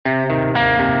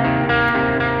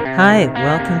Hi,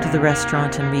 welcome to the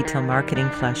Restaurant and Retail Marketing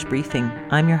Flash Briefing.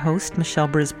 I'm your host, Michelle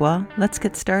Brisbois. Let's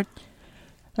get started.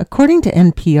 According to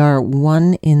NPR,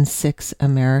 1 in 6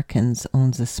 Americans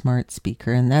owns a smart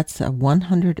speaker, and that's a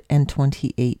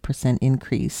 128%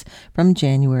 increase from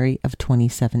January of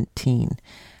 2017.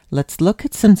 Let's look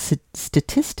at some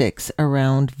statistics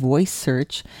around voice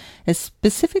search,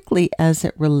 specifically as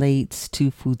it relates to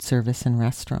food service and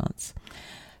restaurants.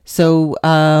 So,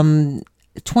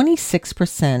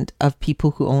 26% of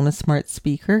people who own a smart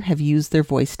speaker have used their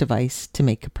voice device to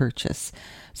make a purchase.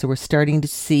 So we're starting to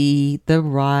see the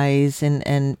rise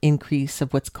and increase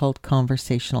of what's called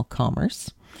conversational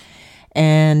commerce.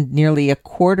 And nearly a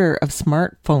quarter of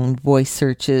smartphone voice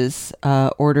searches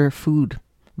order food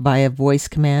via voice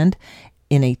command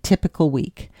in a typical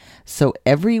week. So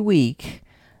every week,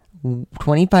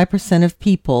 25% of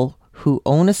people who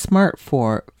own a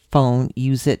smartphone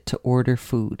use it to order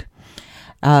food.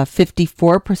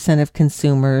 54% of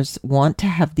consumers want to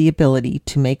have the ability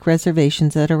to make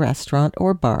reservations at a restaurant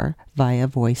or bar via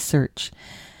voice search.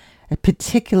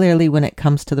 Particularly when it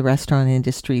comes to the restaurant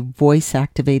industry,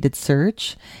 voice-activated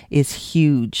search is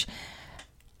huge.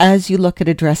 As you look at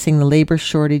addressing the labor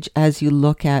shortage, as you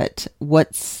look at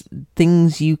what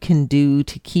things you can do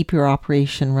to keep your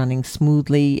operation running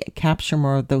smoothly, capture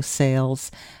more of those sales,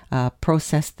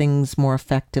 process things more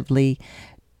effectively,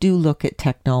 do look at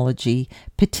technology,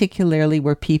 particularly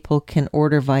where people can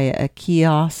order via a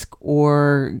kiosk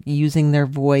or using their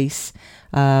voice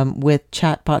with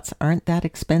chatbots aren't that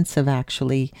expensive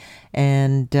actually.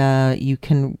 And you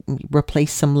can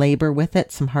replace some labor with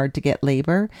it, some hard to get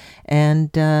labor,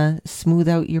 and smooth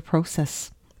out your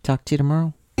process. Talk to you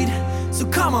tomorrow. So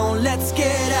come on, let's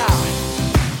get out.